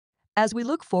As we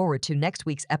look forward to next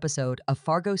week's episode of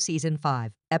Fargo Season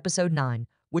 5, Episode 9,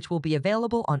 which will be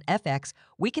available on FX,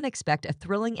 we can expect a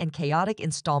thrilling and chaotic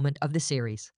installment of the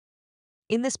series.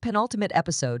 In this penultimate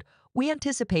episode, we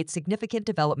anticipate significant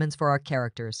developments for our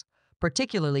characters,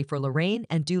 particularly for Lorraine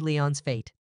and Du Leon's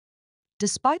fate.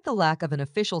 Despite the lack of an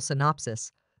official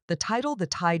synopsis, the title The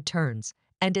Tide Turns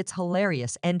and its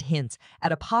hilarious end hints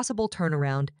at a possible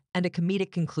turnaround and a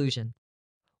comedic conclusion.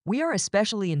 We are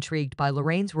especially intrigued by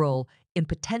Lorraine's role in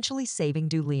potentially saving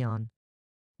Du Leon.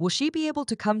 Will she be able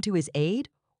to come to his aid,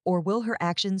 or will her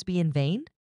actions be in vain?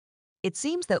 It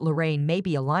seems that Lorraine may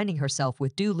be aligning herself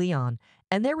with Du Leon,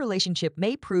 and their relationship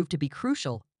may prove to be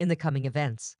crucial in the coming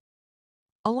events.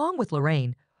 Along with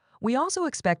Lorraine, we also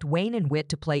expect Wayne and Whit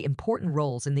to play important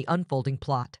roles in the unfolding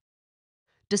plot.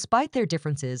 Despite their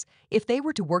differences, if they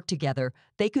were to work together,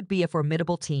 they could be a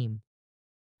formidable team.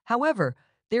 However,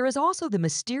 there is also the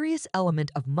mysterious element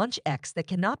of Munch X that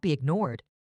cannot be ignored.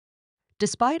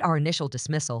 Despite our initial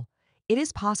dismissal, it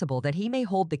is possible that he may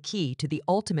hold the key to the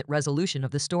ultimate resolution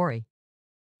of the story.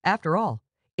 After all,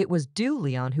 it was Du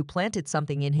Leon who planted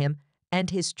something in him, and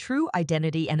his true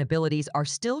identity and abilities are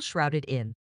still shrouded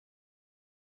in